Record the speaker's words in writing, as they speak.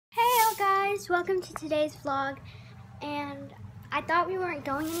guys, welcome to today's vlog. And I thought we weren't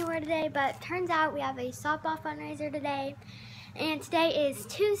going anywhere today, but turns out we have a softball fundraiser today. And today is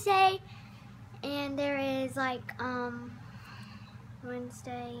Tuesday, and there is like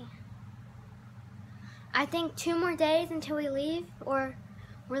Wednesday, I think 2 more days until we leave, or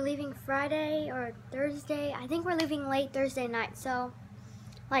we're leaving Friday or Thursday. I think we're leaving late Thursday night, so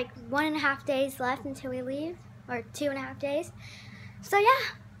like 1.5 days left until we leave, or 2.5 days. So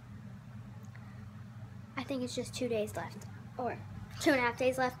yeah, I think it's just 2 days left, or 2.5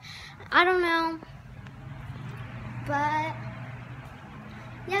 days left. I don't know, but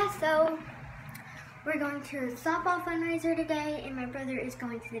yeah, so we're going to a softball fundraiser today, and my brother is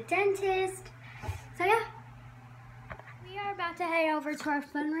going to the dentist. So yeah, we are about to head over to our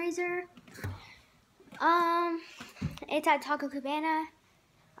fundraiser. It's at Taco Cabana.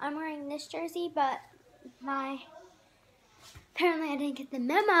 I'm wearing this jersey, but apparently I didn't get the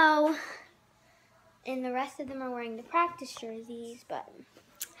memo. And the rest of them are wearing the practice jerseys, but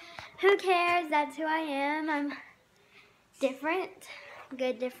who cares? That's who I am. I'm different,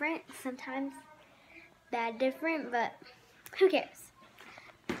 good different, sometimes bad different, but who cares?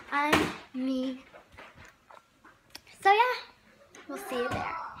 I'm me. So yeah, we'll see you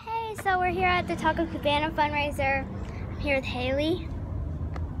there. Hey, so we're here at the Taco Cabana fundraiser. I'm here with Haley,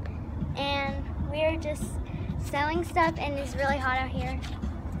 and we're just selling stuff, and it's really hot out here.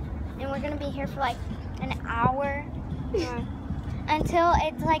 And we're gonna be here for like an hour until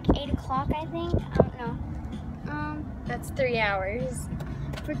it's like 8 o'clock, I think. I don't know. That's 3 hours.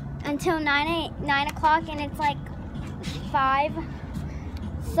 Until 9 o'clock, and it's like 5.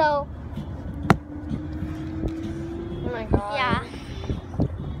 So. Oh my god. Yeah.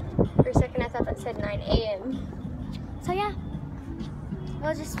 For a second, I thought that said 9 a.m. So yeah,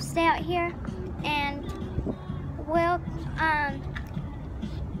 we'll just stay out here, and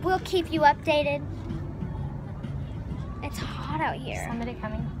we'll keep you updated. It's hot out here. Somebody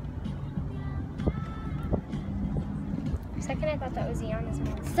coming. For a second, I thought that was Iana's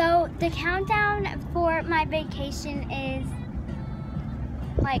mom. So the countdown for my vacation is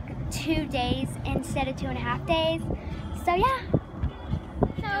like 2 days instead of 2.5 days. So yeah.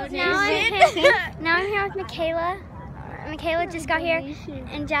 So now I'm here with Michaela. Michaela just got here,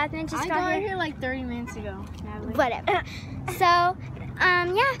 and Jasmine just got here. I got here like 30 minutes ago. Natalie. Whatever. So,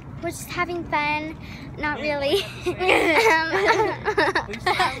 yeah, we're just having fun. Not really.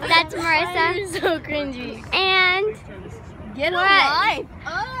 That's Marissa. You're so cringy. And Get alive.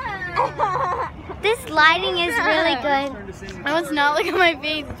 this lighting is really good. I was not looking at my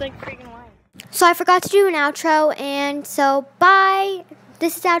face. It's like freaking white. So I forgot to do an outro, and so bye.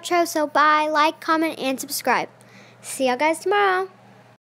 This is outro, so bye. Like, comment, and subscribe. See y'all guys tomorrow.